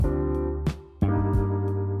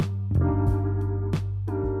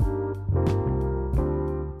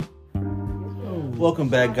Welcome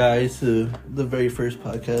back, guys, to the very first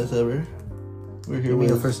podcast ever. We're here with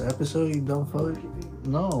the first episode, you dumb fuck?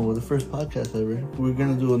 No, the first podcast ever. We're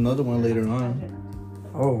gonna do another one later on.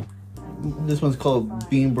 Oh. This one's called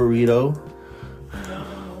Bean Burrito.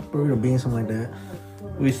 Burrito bean, something like that.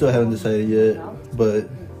 We still haven't decided yet, but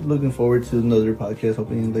looking forward to another podcast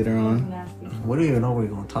hoping later on. We don't even know what we're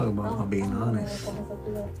going to talk about, if I'm being honest.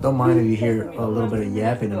 Don't mind if you hear a little bit of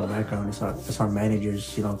yapping in the background. It's our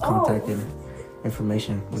managers, contacting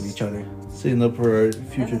information with each other. Setting up for our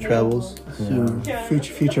future travels soon.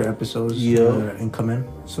 Future episodes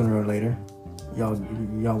incoming sooner or later. Y'all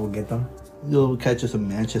will get them. You'll catch us in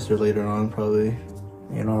Manchester later on, probably.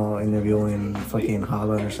 Interviewing fucking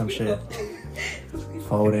Holland or some shit.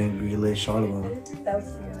 Foden, Grealish, all of them.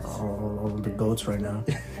 All the goats right now.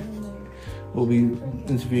 We'll be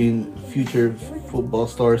interviewing future football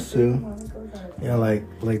stars too. Yeah, like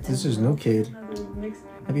this is new kid.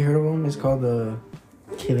 Have you heard of him? It's called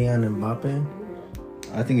Kylian Mbappe.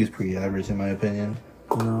 I think he's pretty average in my opinion.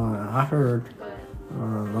 No, I heard.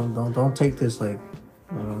 Don't take this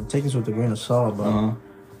take this with a grain of salt, but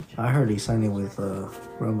I heard he's signing with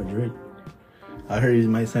Real Madrid. I heard he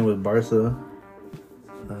might sign with Barca.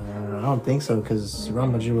 I don't think so, because Real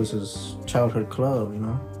Madrid was his childhood club.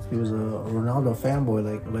 He was a Ronaldo fanboy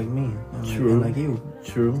like me. True. Like you.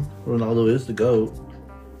 True. Ronaldo is the GOAT.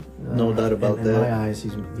 No doubt about that. In my eyes,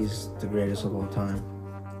 he's the greatest of all time.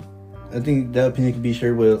 I think that opinion can be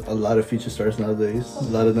shared with a lot of future stars nowadays. A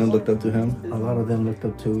lot of them looked up to him. A lot of them looked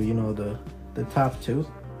up to, the top two.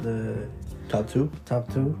 The top two? Top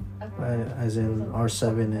two. As in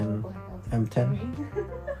R7 and M10.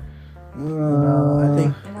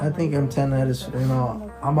 I think M10 had his,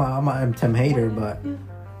 I'm a M10 hater, but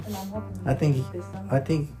I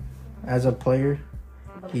think as a player,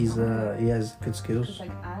 he has good skills.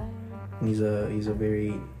 He's a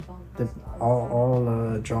very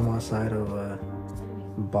all drama aside of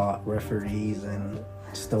bought referees and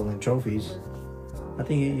stolen trophies. I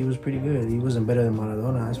think he was pretty good. He wasn't better than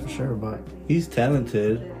Maradona, that's for sure, but he's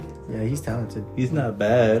talented. Yeah, he's talented. He's not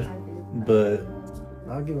bad, but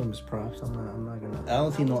I'll give him his props. I'm not gonna. I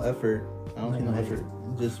don't see no effort.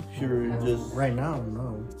 Just pure, right now,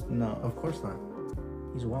 no. No, of course not.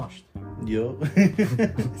 He's washed. Yo.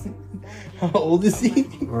 How old is he?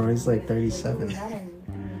 Or he's like 37.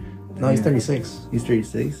 No, he's 36. He's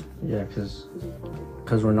 36? Yeah, because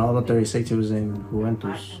Ronaldo 36, he was in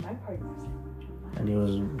Juventus. And he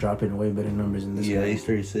was dropping way better numbers in this Yeah, guy. he's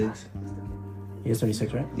 36. He is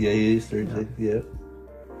 36, right? Yeah, he is 36, yeah.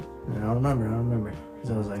 I don't remember.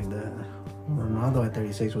 Because I was like, Ronaldo at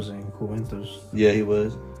 36 was in Juventus. Yeah, he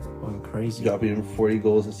was. Going crazy. Dropping 40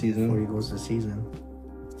 goals a season. 40 goals a season.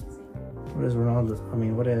 What has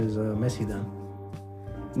Messi done?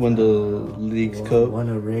 Won the League's Cup. Won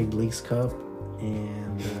a rigged League's Cup.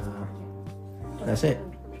 And that's it.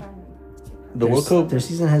 The World Cup? Their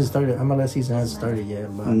season hasn't started. MLS season hasn't started yet.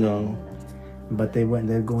 But no. But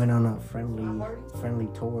they're going on a friendly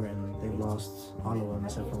tour, and they lost all of them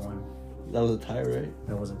except for one. That was a tie, right?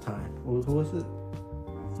 That was a tie. Who was it?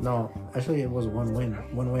 No, actually it was one win.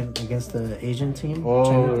 One win against the Asian team.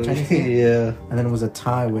 Oh, Chinese team. Yeah. And then it was a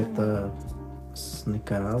tie with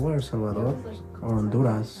Nicaragua or Salvador or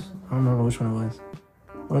Honduras. I don't remember which one it was.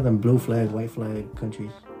 One of them blue flag, white flag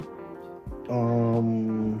countries.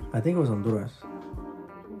 I think it was Honduras.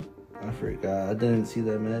 I forgot. I didn't see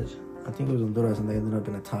that match. I think it was Honduras, and they ended up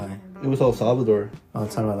in a tie. It was El Salvador. Oh, El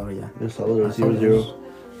Salvador, yeah. El Salvador 0-0.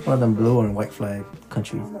 One of them blue and white flag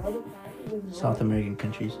countries. South American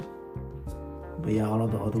countries. But yeah, all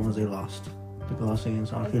of the other ones they lost. They lost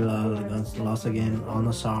against Al Hilal, they lost against Al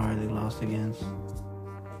Nassr, they lost against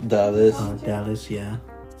Dallas. Dallas, yeah.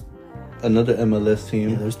 Another MLS team.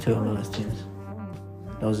 Yeah, there's two MLS teams.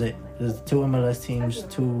 That was it. There's two MLS teams,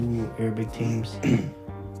 two Arabic teams.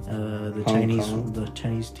 The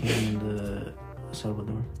Chinese team, and the El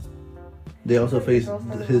Salvador. They also faced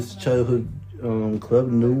his childhood club,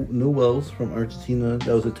 Newell's from Argentina.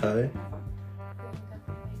 That was a tie.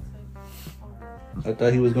 I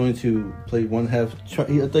thought he was going to play one half. I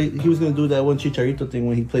thought he was going to do that one Chicharito thing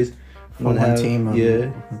when he plays one half team.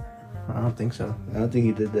 Yeah. I don't think so. I don't think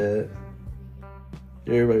he did that.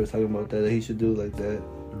 Everybody was talking about that he should do like that.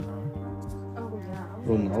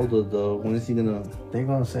 Ronaldo, though, when is he gonna? They're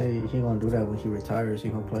gonna say he gonna do that when he retires. He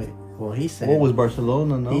gonna play. Well, he said. What was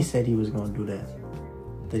Barcelona? No, he said he was gonna do that.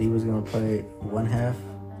 That he was gonna play one half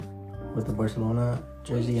with the Barcelona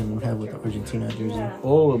jersey and one half with the Argentina jersey.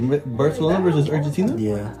 Oh, Barcelona versus Argentina?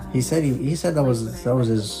 Yeah, he said that was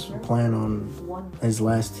his plan on his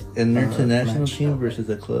last an international team versus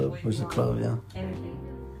a club. Versus a club, yeah.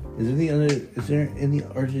 Is there any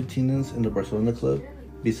Argentinians in the Barcelona club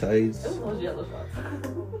besides?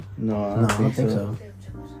 No, I don't think so.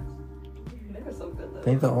 I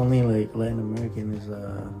think the only like Latin American is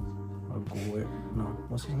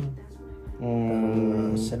what's his name?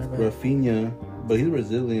 Center back. Rafinha, but he's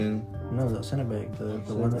Brazilian. No, the center back, the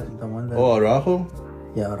one that. Oh, Araujo.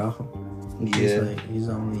 Yeah, Araujo. Yeah, he's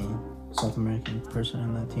the only South American person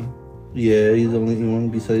in that team. Yeah, he's the only one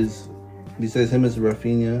besides him is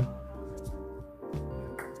Rafinha.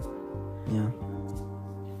 Yeah.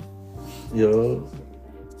 Yo.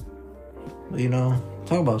 You know,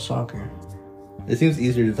 talk about soccer. It seems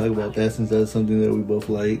easier to talk about that since that's something that we both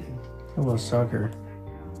like. Talk about soccer.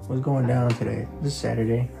 What's going down today? This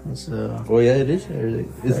Saturday. It's Oh yeah, it is Saturday.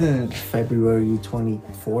 Isn't it? February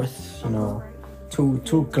 24th. You know, two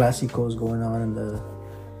clásicos going on in the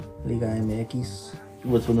Liga MX.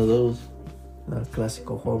 What's one of those? The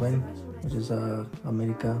Clásico Joven, which is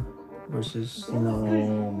America versus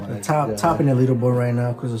the top in the leaderboard right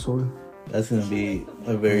now, Cruz Azul. That's gonna be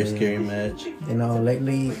a very scary match. You know,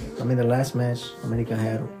 lately, the last match America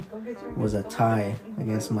had was a tie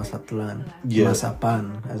against Mazatlan. Yeah.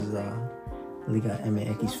 Mazapan, as Liga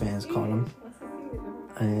MX fans call them.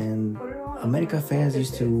 And America fans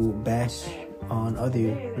used to bash on other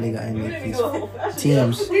Liga MX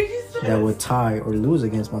teams that would tie or lose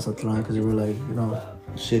against Mazatlan because they were like,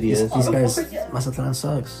 shitty these ass. guys, Mazatlan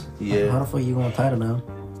sucks. Yeah. How the fuck you gonna tie to them?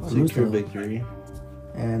 Secure victory.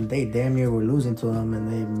 And they damn near were losing to them,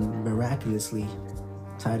 and they miraculously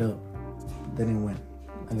tied up. They didn't win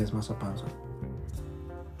against Mazapan.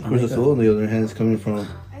 Cruz Azul, on the other hand, is coming from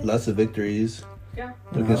lots of victories.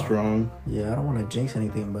 Looking strong. Yeah, I don't want to jinx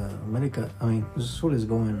anything, but Cruz Azul is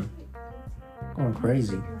going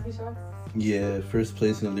crazy. Yeah, first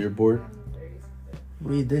place in the leaderboard.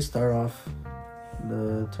 We did start off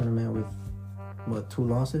the tournament with 2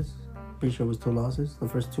 losses. Pretty sure it was 2 losses. The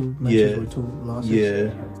first 2 matches were 2 losses.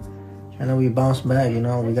 Yeah. And then we bounced back. We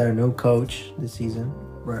got a new coach this season.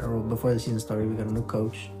 Right, or before the season started, we got a new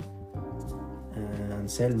coach. And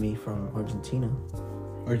Selmi from Argentina.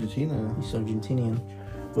 Argentina. He's Argentinian.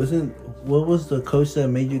 What was the coach that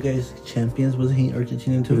made you guys champions? Wasn't he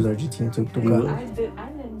Argentinian too? He was Argentinian too. Tuca. I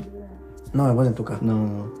didn't do that. No, it wasn't Tuca.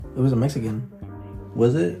 No. It was a Mexican.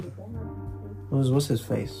 Was it? What's his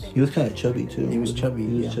face? He was kind of chubby too. He was chubby.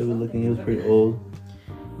 He was chubby looking. He was pretty old.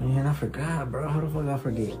 Man, I forgot, bro. How the fuck I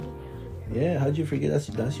forget? Yeah, how'd you forget? That's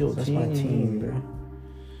your That's team. my team, bro.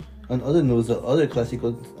 On other news, the other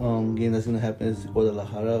Clásico game that's gonna happen is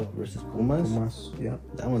Guadalajara versus Pumas. Yeah.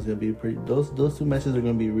 That one's gonna be pretty. Those 2 matches are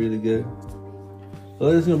gonna be really good. So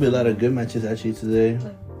there's gonna be a lot of good matches actually today.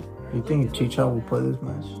 You think Chicha will play this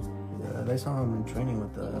match? Yeah, they saw him in training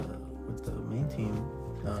with the main team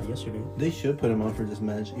yesterday. They should put him on for this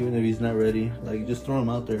match, even if he's not ready. Like, just throw him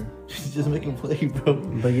out there. Just make him play, bro.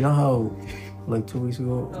 But you know how, like 2 weeks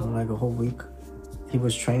ago, like a whole week, he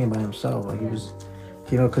was training by himself. Like he was,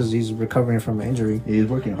 because he's recovering from an injury. He's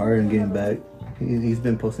working hard and getting back. He's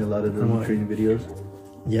been posting a lot of them training videos.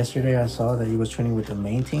 Yesterday, I saw that he was training with the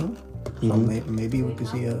main team. So maybe we could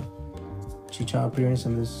see a Chicha appearance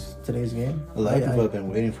in today's game. A lot of people have been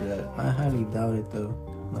waiting for that. I highly doubt it though.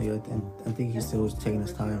 Like I think he still was taking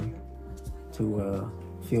his time to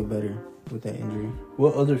feel better with that injury.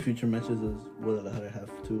 What other future matches does Guadalajara have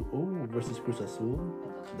to? Oh, versus Cruz Azul.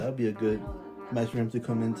 That would be a good match for him to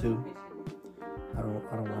come into. I don't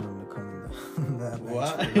want him to come in that match.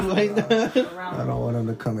 Why? Why not? I don't want him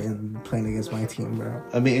to come in playing against my team, bro.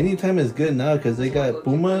 I mean, anytime is good now because they got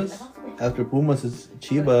Pumas. After Pumas is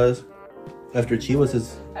Chivas. After Chivas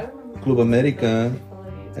is Club America.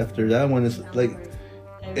 After that one is like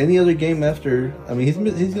any other game after. I mean, he's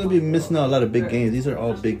gonna be missing out a lot of big games. These are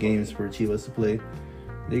all big games for Chivas to play.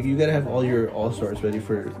 You gotta have all your all-stars ready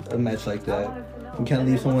for a match like that. You can't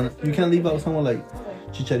leave out someone like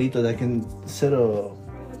Chicharito that can set a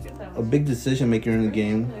big decision maker in the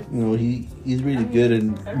game. He's really good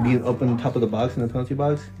in being up on top of the box in the penalty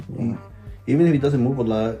box. Even if he doesn't move a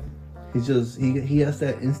lot, he has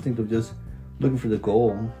that instinct of just looking for the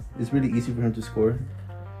goal. It's really easy for him to score,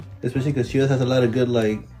 especially because Chivas has a lot of good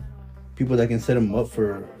people that can set him up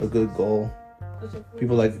for a good goal.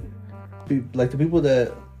 People like the people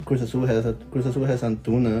that Cruz Azul has. Cruz Azul has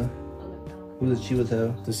Antuna. Who does Chivas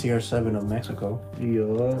have? The CR7 of Mexico.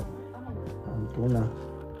 Yeah. Antuna.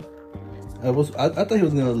 I thought he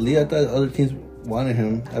was gonna leave. I thought other teams wanted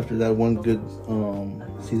him after that one good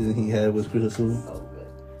season he had with Cruz Azul.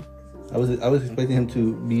 I was expecting him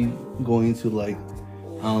to be going to I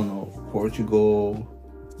don't know, Portugal,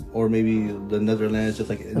 or maybe the Netherlands, just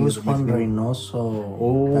like It was Juan Reynoso.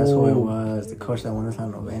 Oh. That's who it was. The coach that won the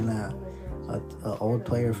novena. An old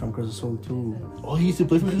player from Cruz Azul too. Oh, he used to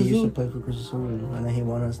play for Cruz He used Azul? to play for Cruz Azul, and then he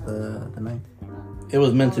won us the ninth. It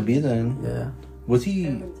was meant to be then. Yeah. Was he?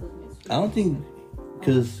 I don't think,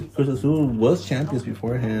 because Cruz Azul was champions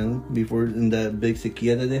beforehand, before in that big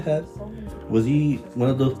sequía that they had. Was he one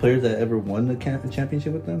of those players that ever won the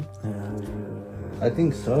championship with them? I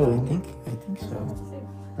think so. I think so.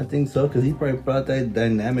 I think so, because he probably brought that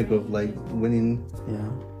dynamic of like winning. Yeah.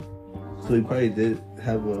 So he probably did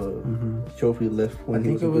have a trophy left when I he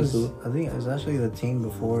think was it in was. Cruz Azul. I think it was actually the team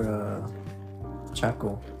before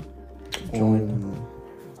Chaco Oh, joined.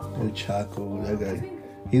 El Chaco, that guy.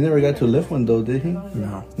 He never got to lift one though, did he?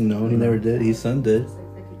 No. No, he never did. His son did.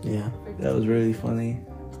 Yeah. That was really funny.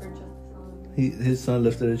 His son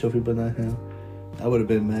lifted a trophy, but not him. I would have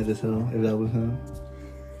been mad as hell if that was him.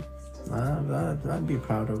 I'd be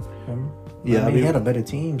proud of him. Yeah, I mean, he had a better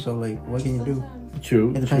team, so like, what can you do? True.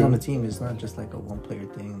 It depends true. on the team. It's not just like a one-player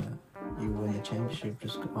thing that you win the championship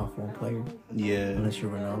just off one player. Yeah. Unless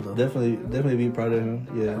you're Ronaldo. Definitely be proud of him.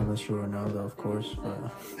 Yeah. Unless you're Ronaldo, of course. But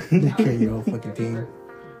you carry your whole fucking team.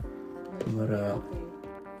 But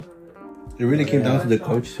It really came down to the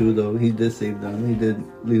coach too, though. He did save them. He did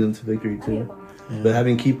lead them to victory too. yeah. But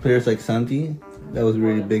having key players like Santi, that was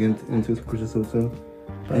really big into Cruz Azul too.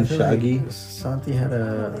 But And I feel like Shaggy. Santi had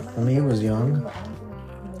when he was young,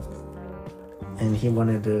 and he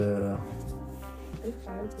wanted to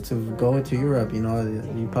go to Europe. You know,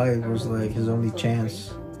 he probably was like his only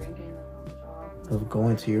chance of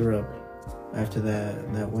going to Europe after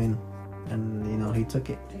that win, and you know he took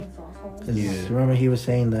it. 'Cause Yeah. remember he was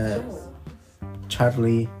saying that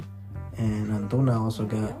Charlie and Antuna also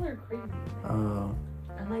got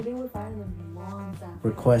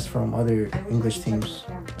requests from other English teams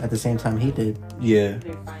at the same time he did, Yeah.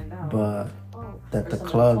 but that the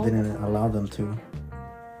club didn't allow them to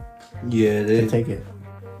Yeah. take it.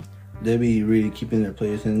 They be really keeping their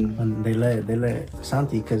players in. And they let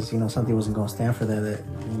Santi, because you know Santi wasn't gonna stand for that.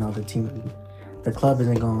 You know the club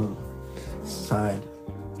isn't gonna side.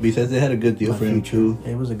 Besides, they had a good deal My for him future. too.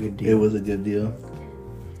 It was a good deal. It was a good deal.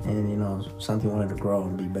 And you know Santi wanted to grow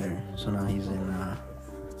and be better, so now he's in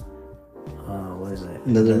what is it?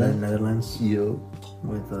 Netherlands Yo.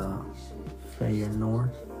 with Feyenoord.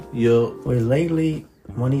 Yo. Well, lately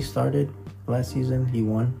when he started last season, he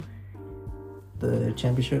won the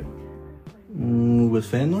championship. With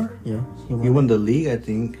Feyenoord? Yeah, He won the league, I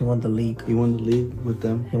think. He won the league. He won the league with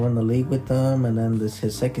them. He won the league with them, and then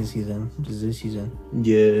his second season, which is this season.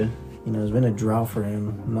 Yeah. You know, it's been a drought for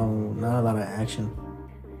him. No, not a lot of action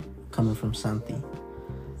coming from Santi,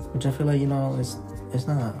 which I feel like it's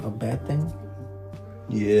not a bad thing.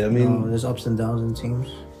 Yeah, I You mean, know, there's ups and downs in teams.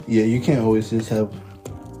 yeah, you can't always just have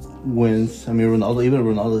wins. I mean,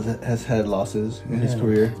 Ronaldo has had losses in his Yeah,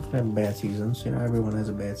 career. he's had bad seasons. You know, everyone has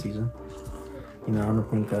a bad season. You know, I don't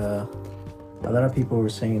think a lot of people were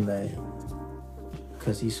saying that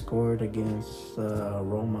because he scored against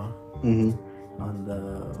Roma Mm-hmm. on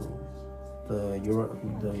the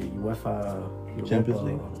UEFA Champions Europa,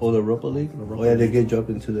 League. Oh, the Europa League. Europa Oh yeah, they League. get dropped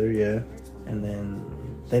into there. Yeah. and then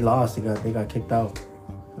they lost. They got kicked out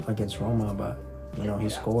against Roma, but you know he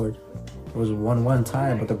scored. It was 1-1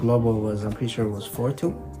 tie, but the global was, I'm pretty sure it was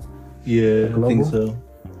 4-2. Yeah, I think Global? so.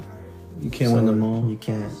 You can't win them all. You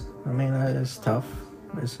can't. I mean, it's tough.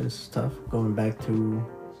 It's tough going back to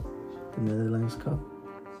the Netherlands Cup.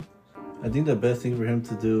 I think the best thing for him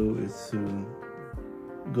to do is to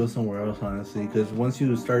go somewhere else, honestly, because once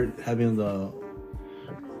you start having a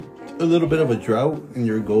little bit of a drought in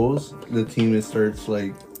your goals, the team starts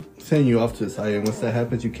like sending you off to the side, and once that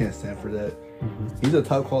happens, you can't stand for that. He's a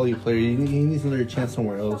top quality player. He needs another chance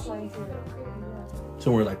somewhere else,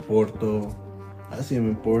 somewhere like Porto. I see him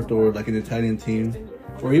in Porto or like an Italian team,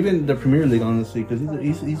 or even the Premier League, honestly, because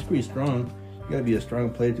he's pretty strong. You gotta be a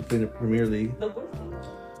strong player to play in the Premier League.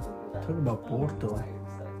 Talk about Porto.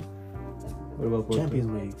 What about Porto?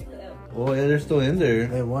 Champions League. Oh yeah, they're still in there.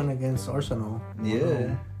 They won against Arsenal.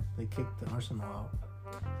 Yeah. They kicked the Arsenal out.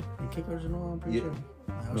 They kicked Arsenal out, I'm pretty Yeah.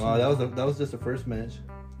 sure. No, that was just the first match.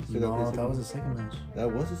 Still got No, this that was the second match.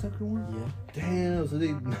 That was the second one? Yeah. Damn, so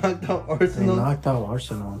they knocked out They Arsenal? knocked out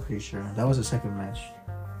Arsenal, I'm pretty sure. That was the second match.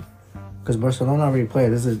 Because Barcelona already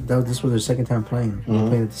played. This was their second time playing. They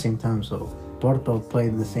played at the same time. So Porto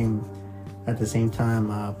played at the same time.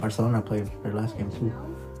 Barcelona played their last game too.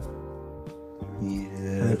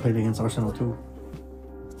 And they Yeah. played against Arsenal too.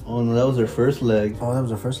 Oh no, that was their first leg. Oh, that was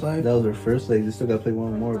their first leg? That was their first leg. They still got to play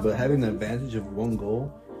one more. But having the advantage of one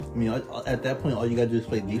goal, I mean, at that point, all you got to do is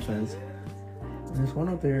play defense. There's one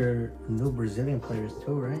of their new Brazilian players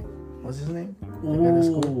too, right? What's his name? The guy that's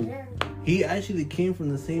cool. Ooh. He actually came from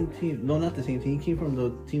the same team. No, not the same team. He came from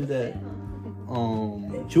the team that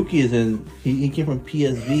Chucky is in. He came from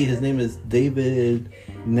PSV. His name is David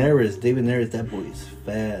Neres. David Neres. That boy is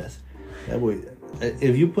fast. That boy.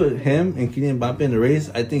 If you put him and Kylian Mbappe in the race,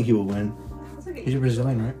 I think he will win. He's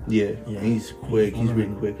Brazilian, right? Yeah. He's quick. He's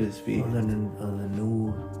really quick with his feet. One of the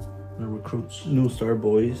new recruits. New star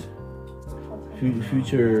boys.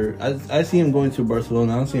 Future. I see him going to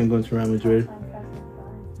Barcelona. I don't see him going to Real Madrid.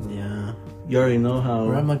 Yeah. You already know how.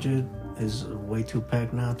 Real Madrid is way too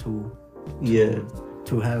packed now to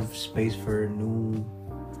have space for new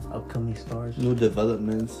upcoming stars. New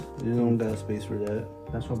developments. You don't got space for that.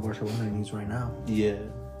 That's what Barcelona needs right now. Yeah.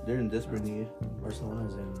 They're in desperate need.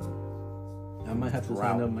 Barcelona's in. I might have to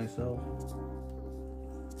sign up myself.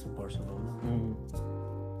 To Barcelona.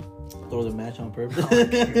 Throw the match on purpose.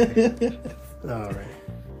 All right.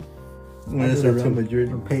 When it's a Real Madrid.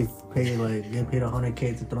 Get paid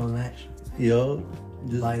 $100K to throw the match. Yo.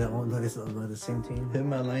 Just By the same team. hit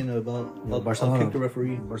my line about Barcelona. I'll kick the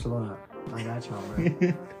referee. Barcelona. I got y'all,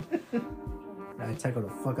 bro. I tackle the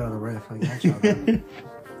fuck out of the ref. I got y'all, bro.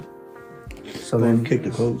 So then kick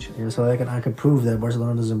the coach. Yeah, so I can prove that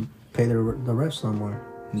Barcelona doesn't pay the refs no more.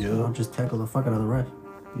 Yeah. So I'll just tackle the fuck out of the ref.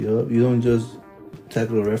 Yup. You don't just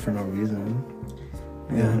tackle the ref for no reason.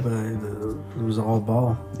 Yeah, but it was all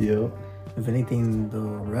ball. Yup. If anything, the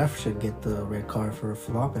ref should get the red card for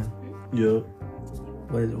flopping. Yup.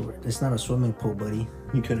 But it's not a swimming pool, buddy.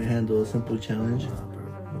 You couldn't handle a simple challenge.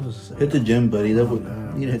 Was, hit the gym, buddy. You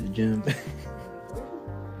need to hit the gym.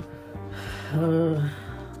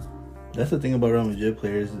 That's the thing about Real Madrid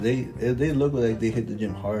players. They look like they hit the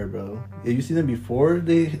gym hard, bro. If you see them before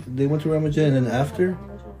they went to Real Madrid and then after,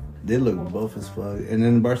 they look buff as fuck. And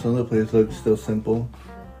then Barcelona players look still simple.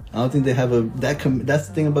 I don't think they have that's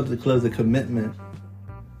the thing about the clubs, the commitment.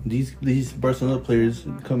 These Barcelona players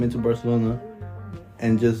come into Barcelona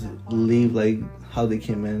and just leave like how they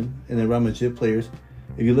came in. And then Real Madrid players,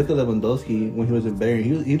 if you look at Lewandowski when he was in Bayern,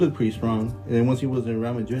 he looked pretty strong. And then once he was in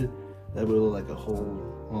Real Madrid, that would look like a whole.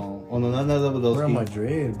 Oh no, not Lewandowski. Real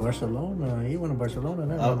Madrid, Barcelona. He went to Barcelona,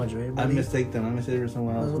 not Real Madrid. I mistake them. I mistake for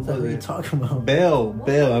someone else. What are you talking about? Bale.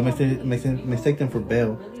 I mistake them for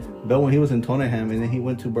Bale. Bale when he was in Tottenham and then he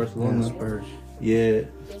went to Barcelona. Spurs. Yeah.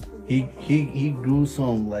 He grew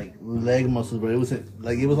some like leg muscles, but it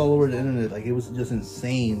was all over the internet. Like it was just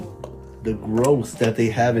insane, the growth that they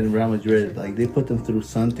have in Real Madrid. Like they put them through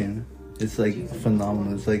something. It's like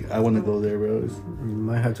phenomenal. It's like I want to go there, bro. You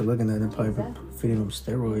might have to look at that. They're probably feeding them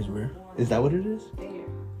steroids, bro. Is that what it is?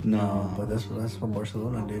 No, but that's what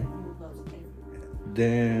Barcelona did.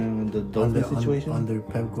 Damn, the doping situation under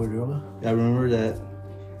Pep Guardiola. I remember that,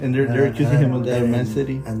 and they're accusing him of that in Man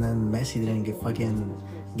City. And then Messi didn't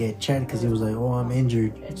get checked because he was like, "Oh, I'm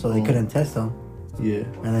injured," so they couldn't test him. Yeah.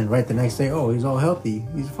 And then right the next day, oh, he's all healthy.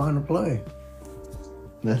 He's fine to play.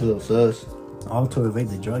 That's a little sus. All to evade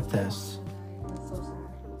the drug tests.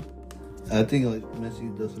 I think like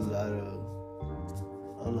Messi does a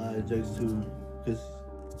lot of drugs too,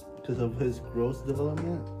 because of his growth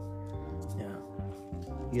development. Yeah.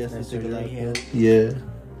 He has to take a lot of pills. Yeah.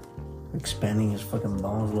 Expanding his fucking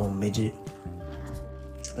bones, little midget.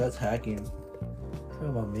 That's hacking. Talk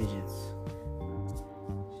about midgets.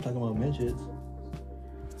 Talking about midgets.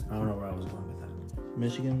 I don't know where I was going with that.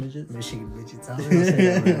 Michigan midgets. Michigan midgets. I was gonna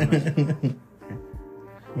say that right.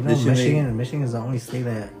 You know, Michigan is the only state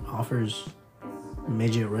that offers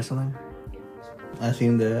midget wrestling. I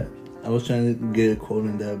seen that. I was trying to get a quote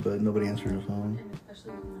on that, but nobody answered the phone.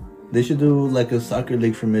 They should do like a soccer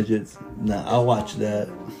league for midgets. Nah, I'll watch that.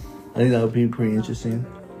 I think that would be pretty interesting.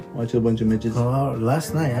 Watch a bunch of midgets. Well,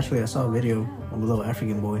 last night actually I saw a video of a little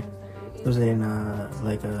African boy. It was in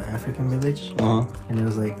like an African village, and it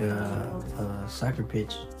was like a soccer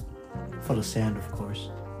pitch, full of sand, of course.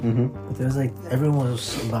 But there was like everyone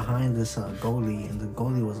was behind this goalie, and the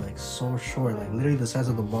goalie was like so short, like literally the size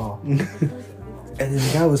of the ball. And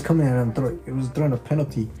this guy was coming at him, it was throwing a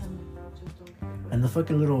penalty, and the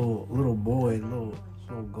fucking little boy, little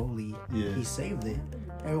goalie, he saved it.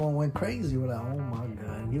 Everyone went crazy. We're like, oh my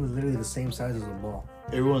god! He was literally the same size as the ball.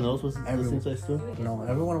 Everyone else was the same size too? No,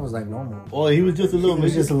 everyone was like normal. Oh, he was just a little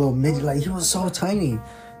midget. He was just a little midget. Like, he was so tiny.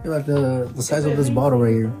 He was like the size of this bottle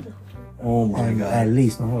right here. Oh my god. At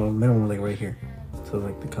least, no, minimum like right here. So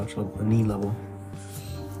like the couch, the knee level.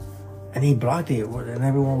 And he blocked it, and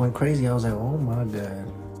everyone went crazy. I was like, oh my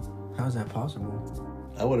god. How is that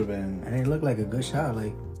possible? That would have been... And it looked like a good shot.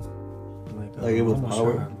 Like it was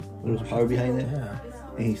power. Shot. There was power behind it? Yeah.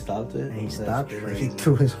 And he stopped it? And he That's stopped it. Like, he crazy.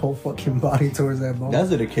 threw his whole fucking body towards that ball. That's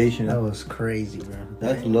dedication. That was crazy, bro.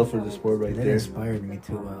 That's love for the sport right That there. inspired me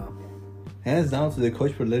to, Hands down to the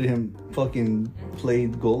coach for letting him fucking play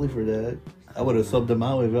goalie for that. I would have subbed him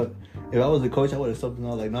out. If I was the coach, I would have subbed him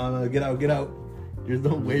out. Like, no, get out. There's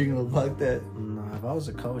no way you're going to block that. no, if I was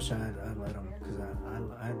a coach, I'd let him, because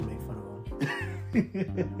I'd make fun of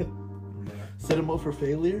him. Set him up for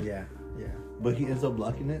failure? Yeah. But he ends up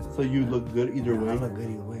blocking it, so you look good either way. I look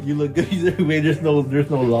good either way. You look good either way. There's no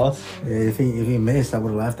loss. Yeah, if he missed, I would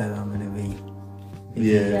have laughed at him, and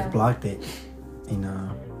if he blocked it,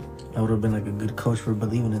 I would have been like a good coach for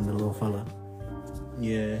believing in the little fella.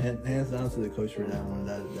 Yeah, hands down to the coach for that one.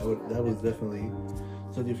 That was definitely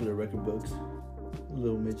something for the record books.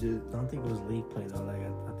 Little midget. I don't think it was league play though. Like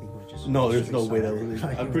I think it was just. No, there's no way that soccer. was.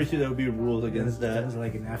 Like, I'm pretty sure there would be rules against That that. was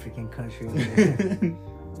like an African country.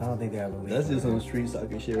 I don't think they have a league. That's just some street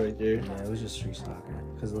soccer shit right there. Yeah, it was just street soccer.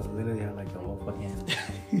 Because literally had like the whole fucking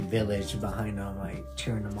village behind them, like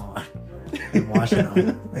cheering them on and watching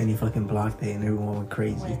them. And he fucking blocked it and everyone went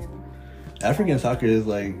crazy. African soccer is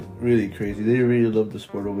like really crazy. They really love the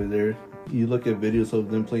sport over there. You look at videos of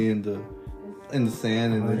them playing in the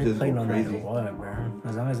sand and they just play go no matter crazy. what, bro.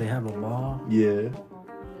 As long as they have a ball. Yeah.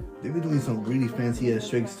 They be doing some really fancy ass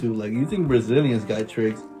tricks too. Like you think Brazilians got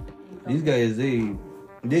tricks. These guys, they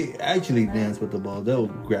actually dance with the ball. They'll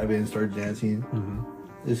grab it and start dancing.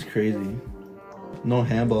 Mm-hmm. It's crazy. No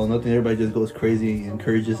handball, nothing. Everybody just goes crazy,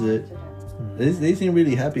 encourages it. They seem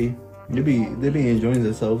really happy. They be enjoying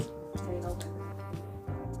themselves.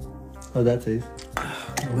 How'd that taste?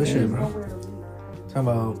 Delicious, bro. Talking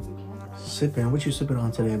about sipping. What you sipping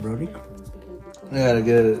on today, Brody? I gotta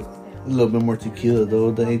get a little bit more tequila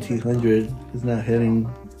though. The 1800 is not hitting.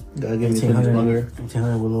 Gotta give me something stronger.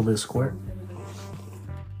 1800 with a little bit of squirt.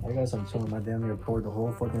 I got some too. My damn near poured the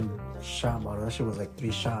whole fucking shot bottle. That shit was like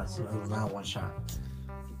 3 shots. It was not 1 shot.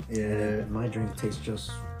 Yeah. My drink tastes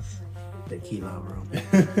just tequila,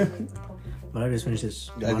 bro. But I just finished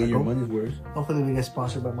this. Gotta get your money's worth. Hopefully we get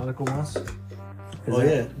sponsored by Monaco once. Oh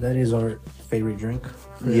yeah. That is our favorite drink.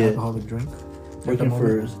 Yeah. Alcoholic drink. Looking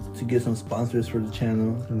to get some sponsors for the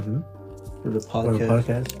channel. Mm-hmm. For the For the podcast.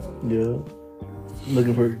 podcast. Yeah.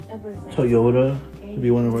 Looking for Toyota to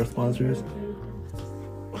be one of our sponsors.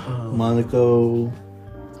 Monaco.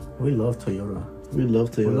 We love Toyota. We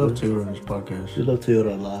love Toyota. We love Toyota on this podcast. We love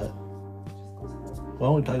Toyota a lot. Why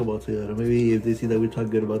don't we talk about Toyota? Maybe if they see that we talk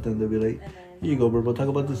good about them, they'll be like, here you go, bro. Talk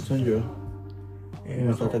about this Tundra. Yeah, You want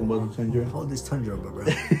to start talking about the Tundra? Hold this Tundra, bro.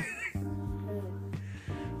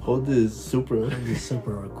 Hold this Supra. Hold this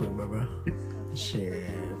super real quick, bro.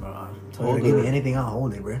 Shit, bro. Hold Toyota, give it. me anything, I'll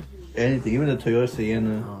hold it, bro. Anything. Even the Toyota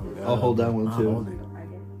Sienna. Oh, God. I'll hold that one I'll too. hold it.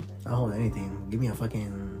 I'll hold anything. Give me a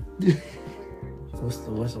fucking... What's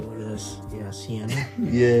this? Yeah, Sienna.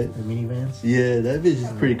 Yeah. The minivans. Yeah, that bitch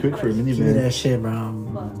is pretty quick for a Give me minivan. that shit, bro.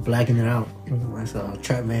 I'm blacking it out. That's a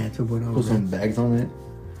trap van 2.0. Put some bags on it.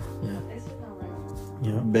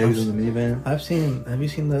 Yeah. Bags on the minivan. Have you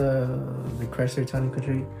seen the Chrysler Town and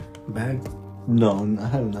Country bag? No, I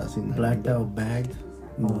have not seen that. Blacked out bag.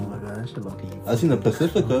 Oh my god, that shit lucky. I've seen the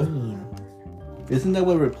Pacifica. Isn't that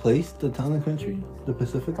what replaced the Town and Country? The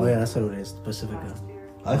Pacifica? Oh yeah, that's what it is. The Pacifica.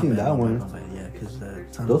 I seen that one. Yeah, because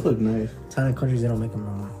Those look nice. Town and Countries, they don't make them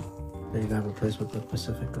no more. They got replaced with the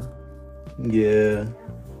Pacifica. Yeah,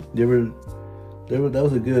 they were. That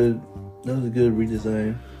was a good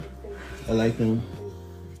redesign. I like them.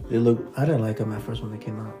 They look. I didn't like them at first when they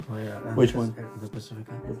came out. Oh, yeah, Which one? The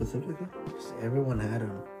Pacifica. The Pacifica. Everyone had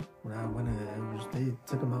them. They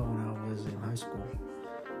took them out when I was in high school.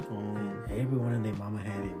 And everyone and their mama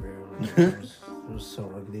had it, bro. Like, it was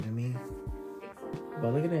so ugly to me.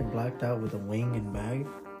 But looking at it blacked out with a wing and bag.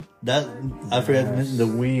 That I forgot to mention the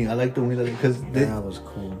wing. I like the wing because That was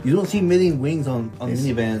cool. you don't see many wings on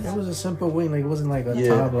minivans. It was a simple wing. Like, it wasn't like a Yeah.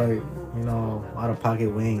 top, like, out of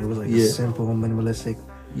pocket wing. It was like a simple, minimalistic.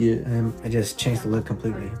 Yeah, And it just changed the look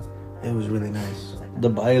completely. It was really nice. the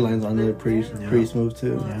body lines on there pretty smooth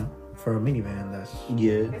too. Yeah. For a minivan,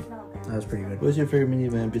 Yeah. that was pretty good. What's your favorite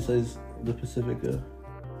minivan besides the Pacifica?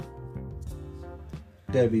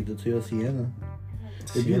 That'd be the Toyota Sienna.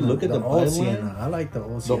 If you look at the old body Sienna, line, I like the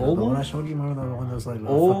old Sienna. old The one one? I showed you, remember the one that was like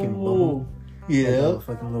little fucking bubble? yeah, Like a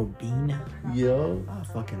fucking little bean. yeah. I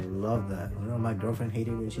fucking love that. My girlfriend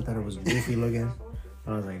hated it. She thought it was goofy looking.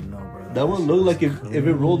 I was like, no, bro. That one looked like if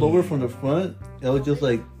it rolled over from the front, it would just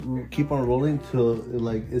like keep on rolling till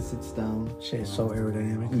it sits down. Shit is so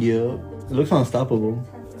aerodynamic. Yeah, it looks unstoppable.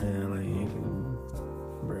 Yeah, like,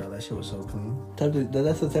 bro, that shit was so clean.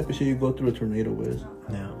 That's the type of shit you go through a tornado with.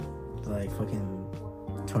 Yeah. Like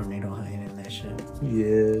fucking tornado high and that shit.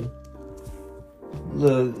 Yeah.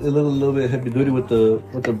 Look, it looked a little bit heavy duty with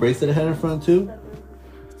the bracelet it had in front too.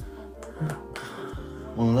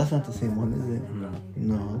 Well, that's not the same one, is it?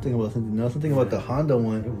 No, I'm thinking about something else. I'm thinking about the Honda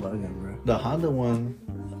one. You're bugging, bro. The Honda one,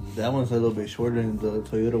 that one's a little bit shorter than the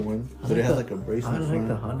Toyota one, but it has like a bracelet. I in like front.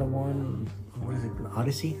 the Honda one. What is it?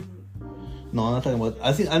 Odyssey. No, I'm not talking about.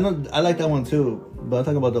 I know. I like that one too, but I'm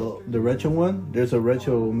talking about the retro one. There's a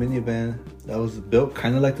retro minivan that was built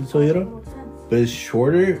kind of like the Toyota, but it's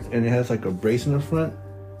shorter and it has like a brace in the front,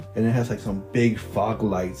 and it has like some big fog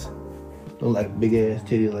lights. Look like big ass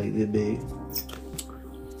titty, like this big.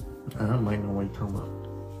 I don't mind know what you're talking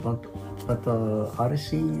about. But the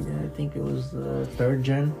Odyssey, I think it was the 3rd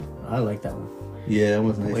gen. I like that one. Yeah, that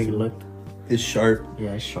one's nice. The way it too. looked. It's sharp.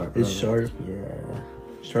 Yeah, it's sharp. It's sharp. Yeah.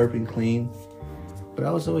 Sharp and clean. But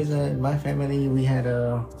I was always in my family. We had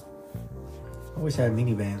always had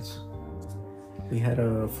minivans. We had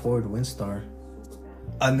a Ford Windstar.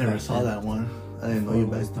 I never Back saw then. that one. I didn't know you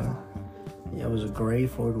back then. Yeah, it was a gray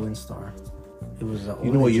Ford Windstar. It was the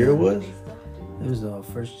You know what year it was? It was the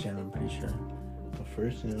 1st gen, I'm pretty sure. The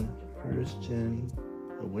first gen,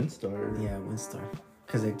 a Windstar. Yeah, Windstar.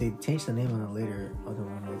 Because they changed the name on it later. Other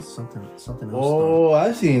one was something else. Oh,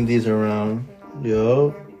 I've seen these around.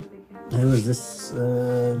 Yo. It was this.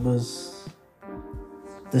 It was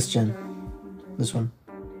this gen. This one.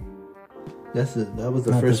 That's it. That was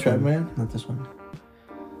the Not first this one. Trapman? Not this one.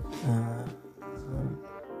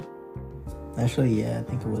 Actually, yeah, I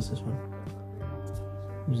think it was this one.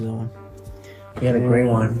 It was that one. We had a gray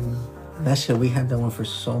one. That shit, we had that one for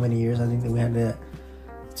so many years. I think that we had that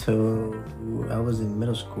till I was in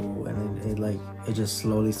middle school, and it just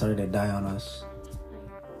slowly started to die on us.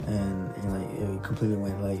 And like it completely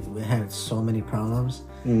went, like we had so many problems.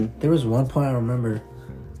 There was one point I remember,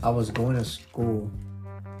 I was going to school,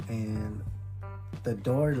 and the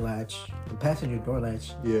door latch, the passenger door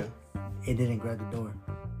latch, Yeah. it didn't grab the door.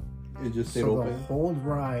 It just stayed So open. the whole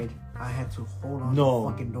ride, I had to hold on to the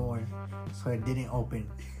fucking door, so it didn't open.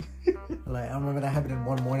 Like I remember that happened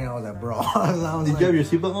one morning. I was like, bro, I was Did like, you have your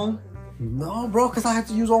seatbelt on? no, bro, because I had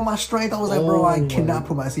to use all my strength. I was like, bro, I cannot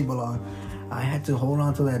put my seatbelt on. I had to hold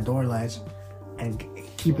on to that door latch and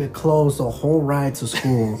keep it closed the whole ride to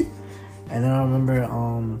school. And then I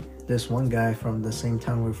remember this one guy from the same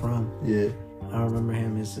town we're from. Yeah. I remember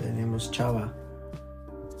him. His name was Chava.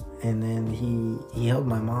 And then he helped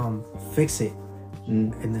my mom fix it.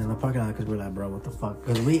 And then in the parking lot, because we're like, bro, what the fuck?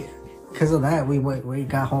 Because of that, we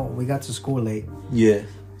got home. We got to school late. Yeah.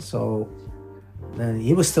 So then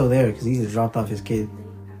he was still there because he just dropped off his kid.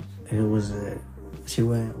 And it was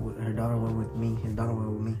her daughter went with me. His daughter went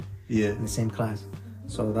with me. Yeah. In the same class.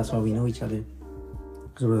 So that's why we knew each other.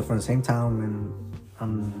 Because we were from the same town, and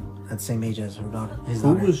I'm at the same age as her daughter.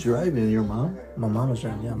 Who was driving? Your mom? My mom was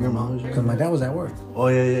driving. Yeah, Your mom was driving? Because my dad was at work. Oh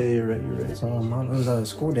yeah, you're right. So my mom, it was a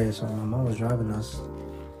school day, so my mom was driving us.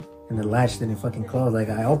 And the latch didn't fucking close. Like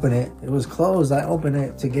I opened it, it was closed. I opened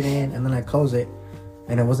it to get in, and then I closed it,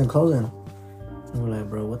 and it wasn't closing. And we're like,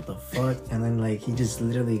 bro, what the fuck? And then like he just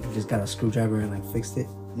literally just got a screwdriver and like fixed it,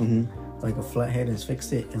 like a flathead, and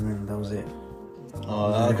fixed it, and then that was it.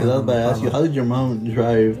 Oh, because I was about to ask you, how did your mom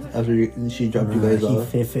drive after she dropped you guys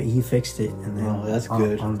off? He fixed it, and then that's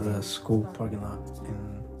good. On the school parking lot,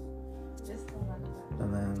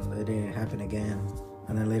 and then it didn't happen again.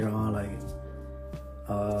 And then later on, like,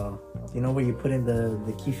 you know where you put in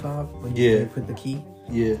the key fob? Where you put the key?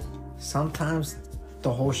 Yeah. Sometimes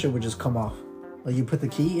the whole shit would just come off. Like you put the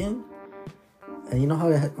key in, and you know how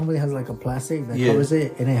it normally has like a plastic that covers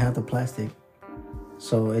it? It didn't have the plastic.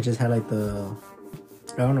 So it just had like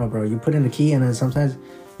I don't know, bro. You put in the key, and then sometimes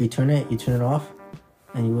you turn it off,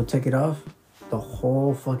 and you will take it off. The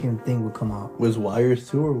whole fucking thing would come out. Was wires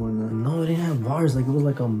too, or what? No, it didn't have wires. Like it was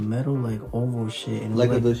like a metal, like oval shit. And Like,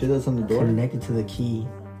 it was, the shit that's on the door? connected to the key.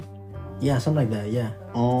 Yeah, something like that. Yeah.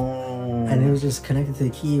 Oh. And it was just connected to the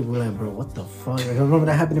key. We're like, bro, what the fuck? Like, I remember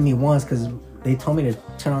that happened to me once because they told me to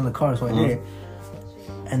turn on the car, so I did it.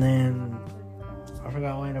 And then I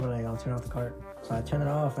forgot when. They were like, I'll turn off the car. So I turned it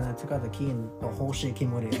off, and I took out the key, and the whole shit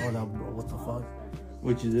came with it. I was like, bro, what the fuck?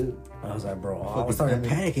 What you did? I was like, bro, I started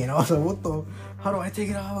panicking. I was like, how do I take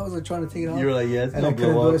it off? I was like trying to take it off. You were like, yeah, it's and gonna I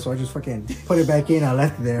couldn't blow do up. it, so I just fucking put it back in. I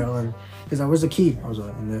left it there. He's like, where's the key? I was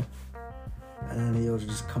like, in there. And then he would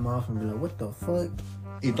just come off and be like, what the fuck?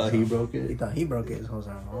 He thought he broke it. He thought he broke it. So I was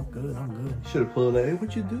like, oh, I'm good. Should have pulled that. Hey,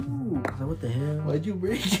 what you do? I was like, what the hell? Why'd you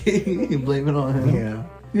break it? You blame it on him.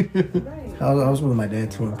 Yeah. I was with my dad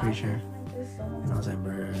too, I'm pretty sure. And I was like,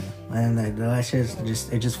 bro. And the last shit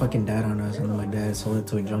just fucking died on us. And then my dad sold it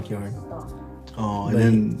to a junkyard. Oh, and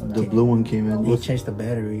then the blue one came in. He changed the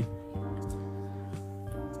battery.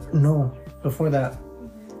 No, before that,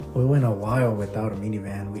 We went a while without a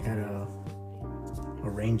minivan. We had a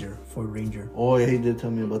Ranger, Ford Ranger. Oh, yeah, he did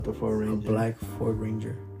tell me about the Ford Ranger. A black Ford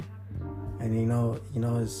Ranger. And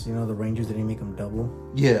it's the Rangers, they didn't make them double.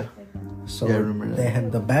 Yeah. So yeah, I remember that. They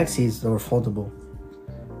had the back seats that were foldable.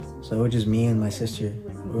 So it was just me and my sister.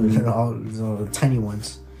 We were all the tiny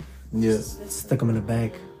ones. Yeah. Stuck them in the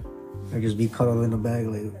back. Or just be cuddled in the back,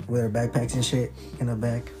 like with our backpacks and shit in the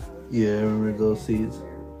back. Yeah, I remember those seats.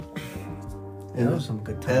 And that was some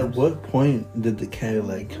good times. At what point did the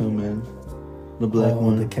Cadillac come in? The black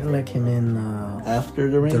one? The Cadillac came in after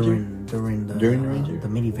the Ranger? During the Ranger? The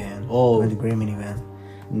minivan. Oh. During the gray minivan.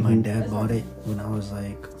 Mm-hmm. My dad bought it when I was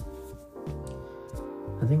like,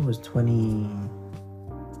 I think it was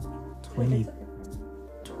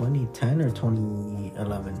 2010 or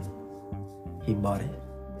 2011. He bought it.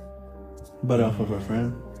 But off of a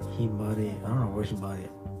friend? He bought it. I don't know where he bought it.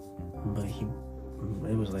 But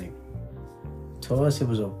it was like, to us, it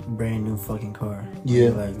was a brand new fucking car. Yeah.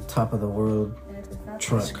 Like top of the world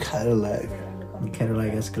truck. It's Cadillac. The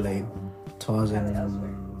Cadillac Escalade.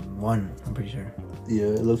 2001, I'm pretty sure. Yeah,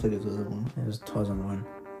 it looks like it's 2001. It was 2001.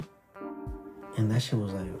 And that shit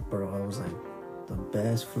was like, bro, I was like the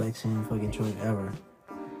best flexing fucking truck ever.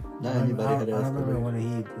 Not anybody had an I remember Escalade. when he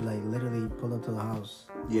like literally pulled up to the house.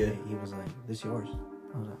 Yeah. He was like, "This yours?"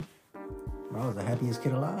 I was like, bro, I was the happiest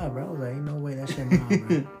kid alive, bro. I was like, ain't no way that shit mine,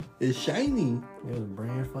 bro. It's shiny. It was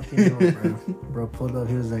brand fucking new, bro. Bro pulled up.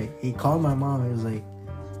 He was like, he called my mom. He was like,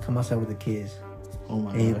 come outside with the kids. Oh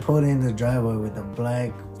my And he god. pulled in the driveway with the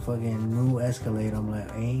black fucking new Escalade. I'm like,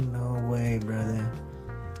 ain't no way, brother.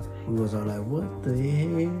 We was all like, what the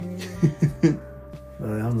hell? But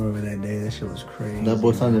I remember that day. That shit was crazy. That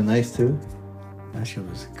boy sounded nice too. That shit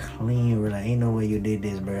was clean. We're like, ain't no way you did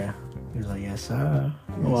this, bro. He was like, yes, sir.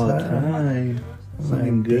 Yes, All the sir. time.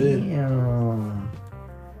 Something Like, good. Damn.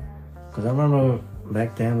 Cause I remember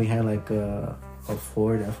back then we had like a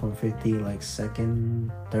Ford F-150, like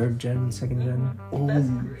second gen. Oh,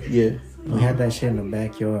 yeah. We had that shit in the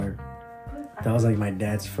backyard. That was like my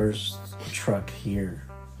dad's first truck here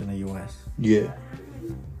in the U.S. Yeah.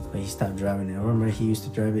 But he stopped driving it. I remember he used to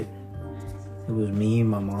drive it. It was me,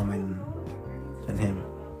 my mom, and him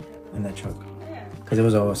in that truck. Cause it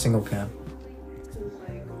was a single cab.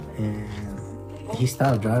 And he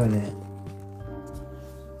stopped driving it.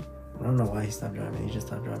 I don't know why he stopped driving it. He just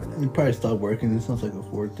stopped driving You it. probably stopped working. It sounds like a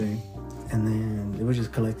Ford thing. And then it was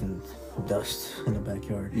just collecting dust in the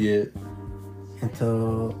backyard. Yeah.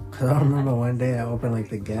 Cause I remember one day I opened like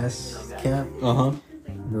the gas cap. Uh-huh.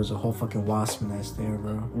 There was a whole fucking wasp nest there,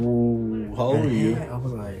 bro. Ooh, how old were you? I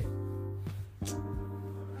was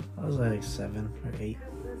like 7 or 8.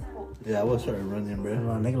 Yeah, I was started running, bro. A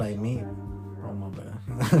nigga like me, oh my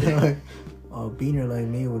bad. A beaner like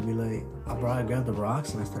me would be like, I grabbed the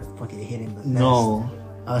rocks and I started fucking hitting the nest. No.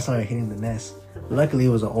 I started hitting the nest. Luckily, it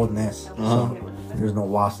was an old nest, so there's no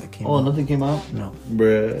wasp that came out. Oh, nothing came out? No.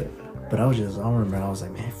 Bruh. But I remember I was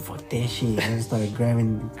like, man, fuck that shit. And I just started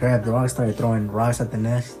grabbed the rocks, started throwing rocks at the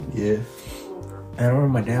nest. Yeah. And I remember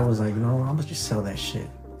my dad was like, I'm gonna just sell that shit.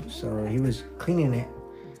 So he was cleaning it,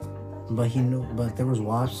 but there was a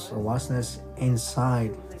wasp nest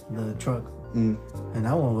inside the truck. Mm. And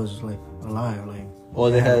that one was like alive, like.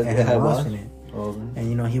 Oh, they had wasps wasps? in it. Oh,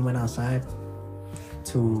 And he went outside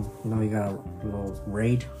to, he got a little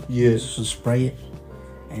raid. yeah. To spray it.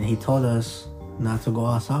 And he told us not to go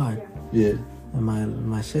outside. Yeah. And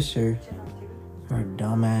my sister, her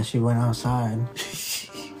dumb ass, she went outside.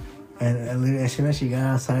 And as soon as she got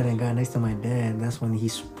outside and got next to my dad, that's when he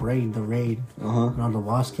sprayed the raid. Uh-huh. And all the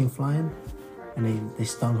wasps came flying, and they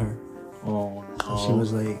stung her. Oh, So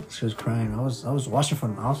she was crying. I was watching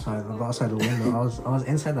from outside the window. I was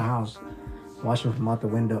inside the house, watching from out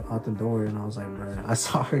the door, and I was like, bro, I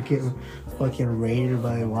saw her get fucking raided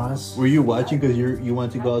by wasps. Were you watching because you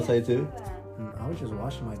wanted to go outside too? I was just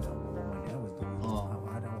watching what my dad was doing. Oh.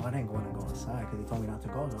 I didn't want to go outside because he told me not to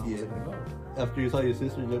go, so I wasn't gonna go. After you saw your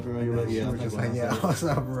sister jumping around, you were like, yeah, I'm just going yeah, outside. what's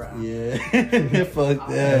up, bro? Yeah. Fuck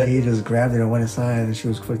And that. he just grabbed her and went inside, and she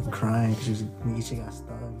was fucking crying because she got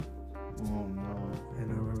stung. Oh, no.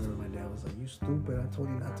 And I remember my dad was like, "You stupid! I told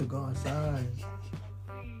you not to go outside."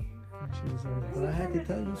 And she was like, "But I had to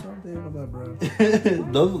tell you something." I'm like, bro.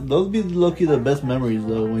 those be low-key the best memories,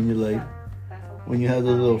 though, when you like... When you have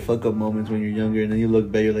those little fuck-up moments when you're younger, and then you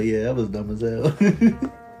look back, you're like, yeah, that was dumb as hell.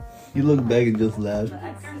 You look back and just laugh.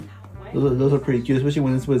 Those are pretty cute, especially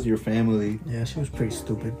when it's with your family. Yeah, she was pretty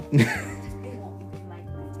stupid.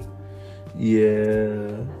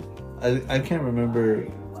 Yeah. I can't remember,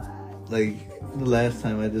 like, the last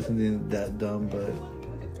time I did something that dumb, but...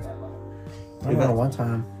 I remember one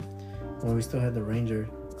time when we still had the Ranger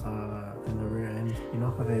in the rear end. You know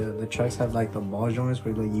know how the trucks have like the ball joints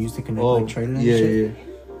where like you used to connect Oh, like trailers and yeah, shit.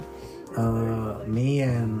 yeah. Me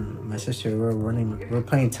and my sister we're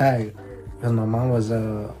playing tag because my mom was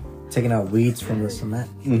taking out weeds from the cement.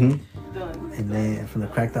 And then from the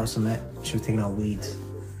cracked out cement, she was taking out weeds.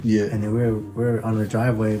 Yeah. And then we're on the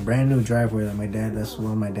driveway, brand new driveway that that's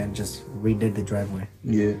when my dad just redid the driveway.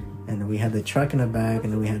 Yeah. And then we had the truck in the back,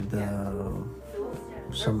 and then we had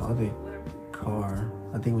some other car.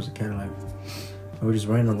 I think it was a Cadillac. We were just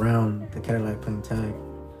running around the Cadillac playing tag.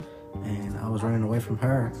 And I was running away from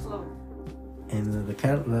her. And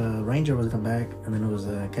the Ranger was in the back, and then it was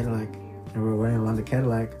a Cadillac. And we were running around the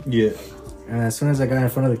Cadillac. Yeah. And as soon as I got in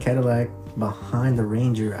front of the Cadillac, behind the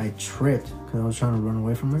Ranger, I tripped because I was trying to run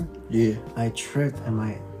away from her. Yeah. I tripped and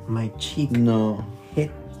my cheek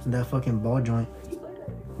hit that fucking ball joint.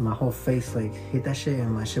 My whole face like hit that shit,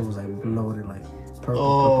 and my shit was like bloated, like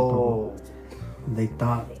purple. They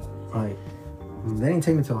thought like they didn't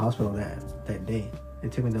take me to the hospital that day. They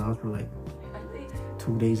took me to the hospital like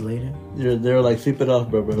 2 days later. They were like, sweep it off,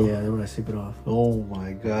 bro. Yeah, they were like, sweep it off. Oh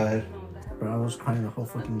my god. Bro, I was crying the whole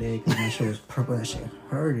fucking day because my shit was purple. That shit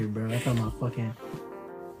hurted, bro. I thought my fucking...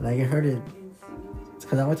 Like, it hurted. It's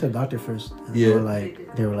because I went to the doctor first. And Yeah.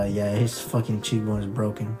 They were like, yeah, his fucking cheekbone is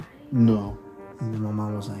broken. No. And then my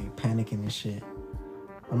mom was like panicking and shit.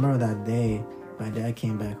 I remember that day, my dad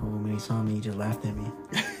came back home and he saw me, he just laughed at me.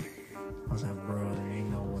 I was like, bro, there ain't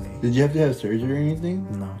no way. Did you have to have surgery or anything?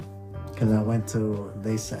 No. Because I went to...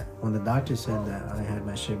 They said... When the doctor said that I had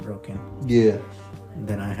my shit broken... Yeah.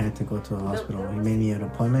 Then I had to go to the hospital. He made me an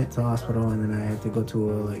appointment to the hospital, and then I had to go to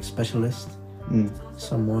a like specialist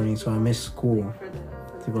some morning. So I missed school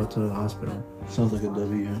to go to the hospital. Sounds like a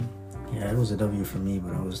W. Yeah, it was a W for me,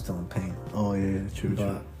 but I was still in pain. Oh yeah, true.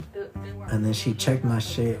 And then she checked my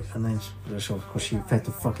shit, and then she had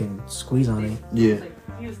to fucking squeeze on it. Yeah.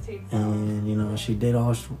 And you know she did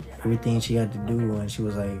everything she had to do, and she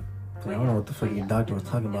was like, I don't know what the fuck your doctor was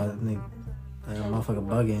talking about. That motherfucker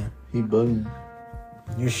bugging. He bugging.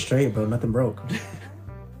 You're straight, bro. Nothing broke.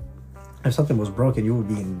 If something was broken, you would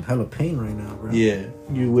be in hella pain right now, bro. Yeah,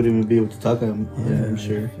 you wouldn't even be able to talk to him. Yeah, I'm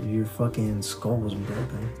sure. Your fucking skull was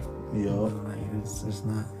broken. Yeah. Like,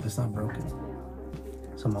 it's not broken.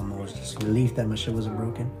 So my mom was just relieved that my shit wasn't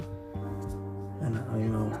broken. And you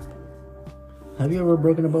know, have you ever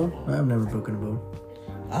broken a bone? I've never broken a bone.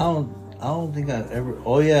 I don't think I've ever.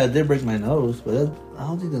 Oh yeah, I did break my nose, but I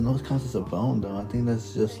don't think the nose counts as a bone though. I think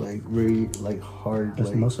that's just like very like hard. That's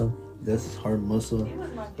like, muscle. That's hard muscle.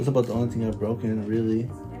 That's about the only thing I've broken really.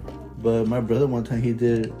 But my brother one time I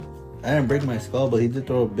didn't break my skull, but he did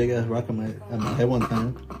throw a big ass rock at my head one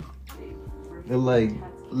time. It like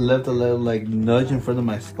left a little like nudge in front of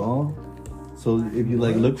my skull. So if you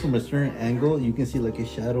like look from a certain angle, you can see like a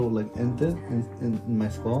shadow like in my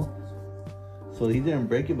skull. So he didn't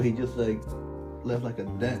break it, but he just like left like a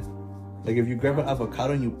dent. Like if you grab an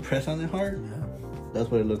avocado and you press on it hard, that's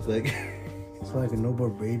what it looks like. It's like a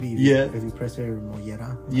newborn baby. If you press your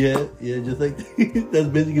mollera. Yeah, just like that's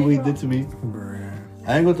basically what he did to me. Bruh.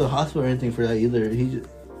 I didn't go to the hospital or anything for that either.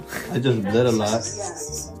 I just bled a lot.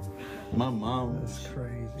 My mom, That's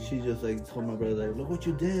crazy. she just like told my brother like, look what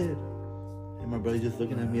you did. And my brother's just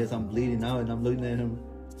looking at me as I'm bleeding out, and I'm looking at him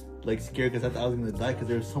like scared because I thought I was gonna die because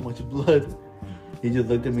there was so much blood. He just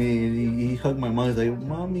looked at me and he hugged my mom. He's like,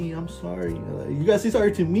 "Mommy, I'm sorry. Like, you gotta say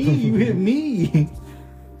sorry to me. You hit me."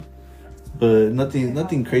 But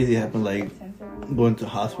nothing crazy happened. Like going to the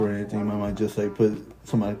hospital or anything. My mom just like put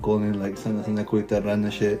some alcohol in, like sana cuita run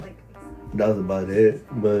shit. That was about it.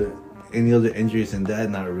 But any other injuries than that,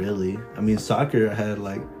 not really. I mean, soccer I had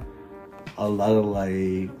like a lot of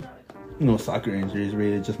like soccer injuries.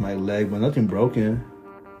 Really, just my leg, but nothing broken.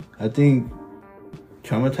 I think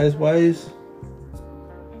traumatized wise.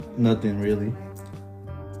 Nothing really.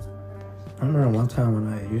 I remember one time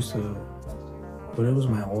when I used to, but it was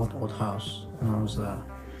my old house, and I was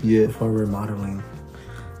before remodeling.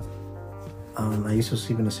 I used to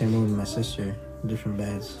sleep in the same room with my sister, different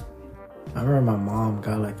beds. I remember my mom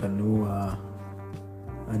got like a new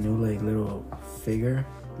like little figure,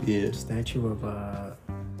 statue of a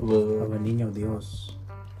Niño Dios,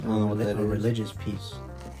 I don't know what that a is. religious piece.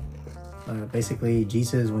 Basically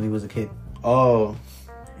Jesus when he was a kid. Oh.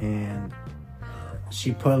 And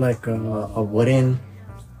she put like a wooden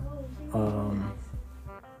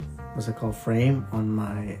what's it called, frame on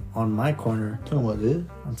my corner. Tell me what it is.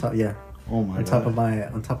 On top, yeah. Oh my on top of my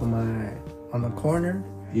on the corner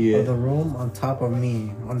of the room, on top of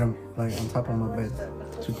me, on top of my bed.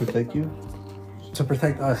 To protect you? To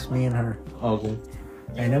protect us, me and her. Oh, okay.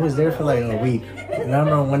 And it was there for like a week. And I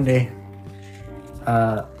remember one day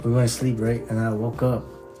we went to sleep, right? And I woke up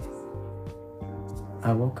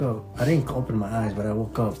I woke up. I didn't open my eyes, but I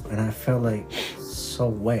woke up and I felt like so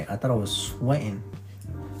wet. I thought I was sweating.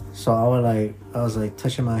 So I was like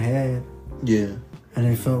touching my head. Yeah. And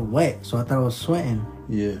it felt wet. So I thought I was sweating.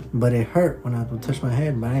 Yeah. But it hurt when I touched my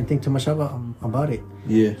head. But I didn't think too much about it.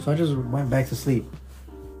 Yeah. So I just went back to sleep.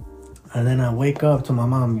 And then I wake up to my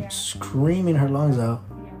mom screaming her lungs out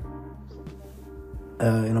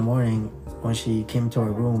in the morning when she came to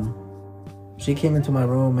our room. She came into my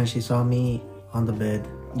room and she saw me on the bed.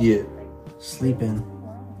 Yeah. Sleeping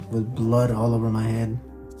with blood all over my head.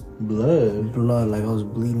 Blood? Blood, like I was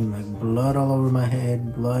bleeding, like blood all over my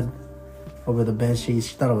head, blood over the bed sheets.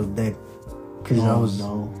 She thought I was dead. Cause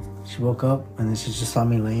No. She woke up and then she just saw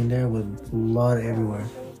me laying there with blood everywhere.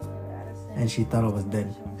 And she thought I was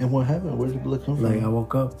dead. And what happened? Where did the blood come from? Like I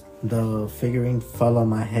woke up, the figurine fell on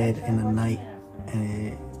my head in the night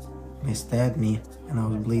and it stabbed me and I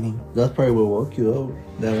was bleeding. That's probably what woke you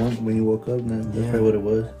up. That one when you woke up, that's probably what it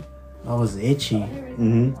was. I was itchy.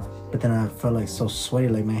 Mm-hmm. But then I felt like so sweaty,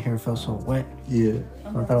 like my hair felt so wet. Yeah.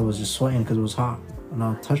 I thought I was just sweating because it was hot. And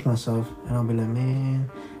I'll touch myself and I'll be like, man,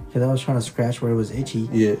 because I was trying to scratch where it was itchy.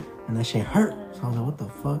 Yeah. And that shit hurt. So I was like, what the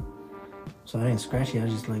fuck? So I didn't scratch it. I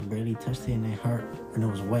just like barely touched it and it hurt. And it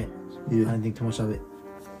was wet. Yeah. I didn't think too much of it.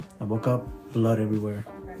 I woke up, blood everywhere.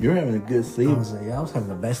 You're having a good sleep. I was like, I was having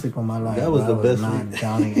the best sleep of my life. That was the best not sleep.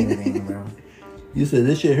 downing anything, bro. You said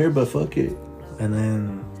this shit hurt, but fuck it. And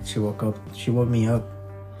then she woke up. She woke me up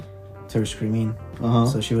to her screaming. Uh-huh.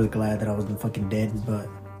 So she was glad that I wasn't fucking dead, but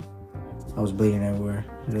I was bleeding everywhere.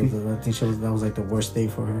 I think that was like the worst day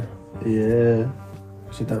for her. Yeah.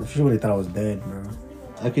 She really thought I was dead, bro.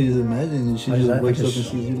 I can just imagine. She just wakes up and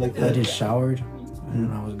sees you like that. I just showered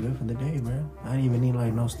and I was good for the day, bro. I didn't even need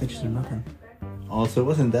like no stitches or nothing. Also, it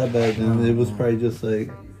wasn't that bad then. It was probably just like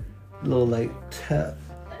a little like tap.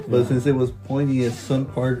 But since it was pointy at some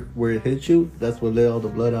part where it hit you, that's what let all the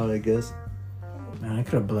blood out, I guess. Man, I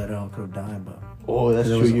could have bled out, could have died, but Oh, that's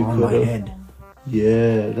it true. was You on my could have. head.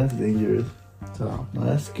 Yeah, that's dangerous. So No,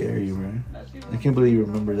 that's scary, man. I can't believe you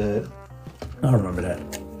remember that. I remember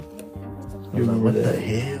that. You remember what that? the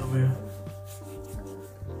hell, man?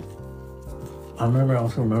 I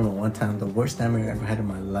also remember one time the worst nightmare I ever had in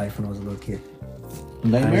my life when I was a little kid.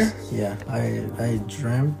 Nightmare? I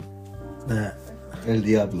dreamt that. El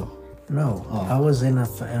Diablo. No, Oh. I was in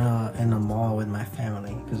a mall with my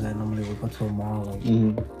family because I normally would go to a mall like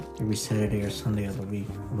every Saturday or Sunday of the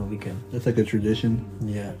weekend. That's like a tradition.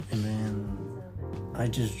 Yeah, and then I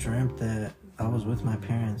just dreamt that I was with my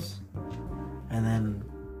parents, and then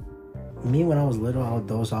me when I was little, I would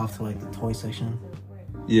doze off to like the toy section.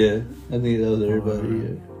 Yeah, I think that was everybody.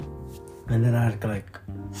 Yeah. And then I'd like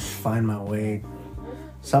find my way.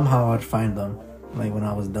 Somehow I'd find them, like when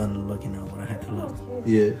I was done looking at what I had to look.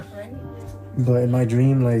 Yeah. But in my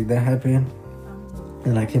dream, like that happened,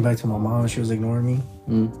 and I came back to my mom and she was ignoring me,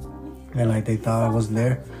 and like they thought I wasn't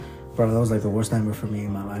there. Bro, that was like the worst nightmare for me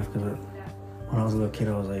in my life because when I was a little kid,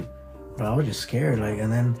 I was like, bro, I was just scared. Like,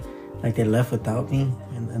 and then like they left without me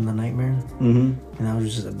in the nightmare, and I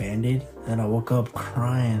was just abandoned. And then I woke up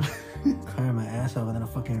crying, crying my ass off, and then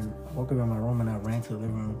I woke up in my room and I ran to the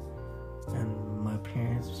living room, and my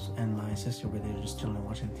parents and my sister were there just chilling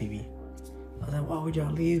watching TV. I was like, why would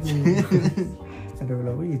y'all leave me? And they were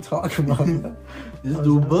like, what are you talking about? This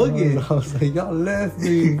dude bugging. I was like, y'all left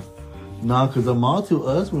me. Nah, because the mall to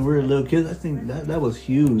us when we were little kids, I think that was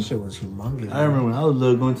huge. Shit was humongous. I remember when I was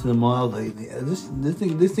little going to the mall, I was like, yeah,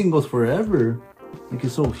 this thing goes forever. Like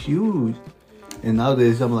it's so huge. And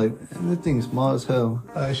nowadays I'm like, man, this thing's small as hell.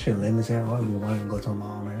 That shit limits here. Why would you want to go to a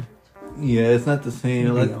mall, man? Yeah, it's not the same.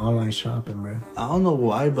 You Like online shopping, bro. I don't know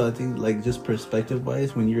why, but I think like just perspective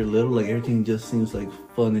wise, when you're little, like everything just seems like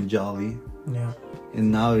fun and jolly. Yeah.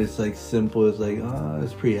 And now it's like simple. It's like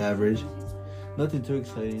it's pretty average. Nothing too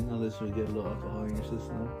exciting unless you get a little alcohol in your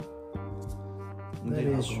system. And That then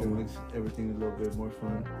is alcohol true. makes everything a little bit more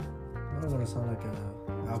fun. I don't want to sound like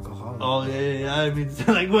an alcoholic. Oh yeah, I mean it's not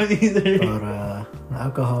like one either. But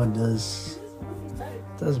alcohol does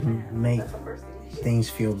make things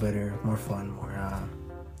feel better, more fun,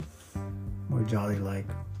 more jolly. Like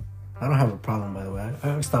I don't have a problem, by the way. I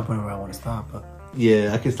can stop whenever I want to stop, but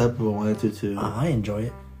Yeah, I can stop if I wanted to too. I enjoy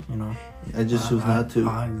it. You know. I just choose not to.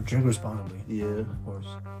 I drink responsibly. Yeah, Of course.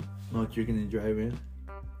 not drinking and driving.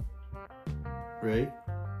 Right?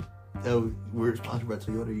 Oh, we're sponsored by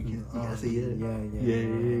Toyota. You can't say yeah.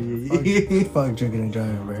 Yeah. Fuck drinking and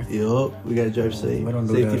driving, bro. Yup, we gotta drive safe. We don't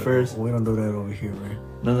do Safety that. first. We don't do that over here, bro.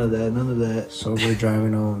 None of that. Sober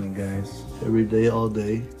driving only, guys. Every day, all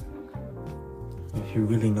day. If you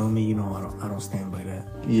really know me, you know I don't stand by that.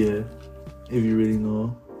 Yeah. If you really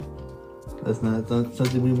know. That's not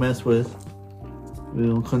something we mess with. We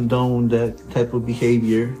don't condone that type of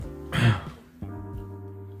behavior.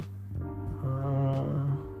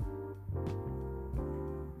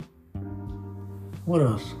 What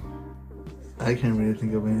else? I can't really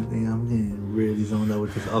think of anything. I'm getting really zoned out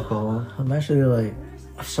with this alcohol. I'm actually like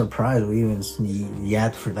surprised we even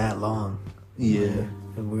yapped for that long. Yeah.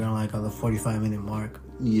 Like, we're on like on the 45-minute mark.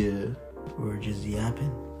 Yeah. We're just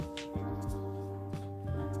yapping.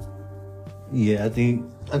 Yeah, I think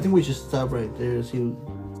we should stop right there. See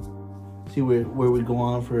where we go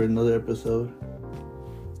on for another episode.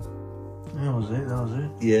 That was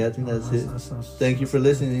it. Yeah, I think that's it. That sounds... Thank you for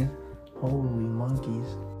listening. Holy monkeys.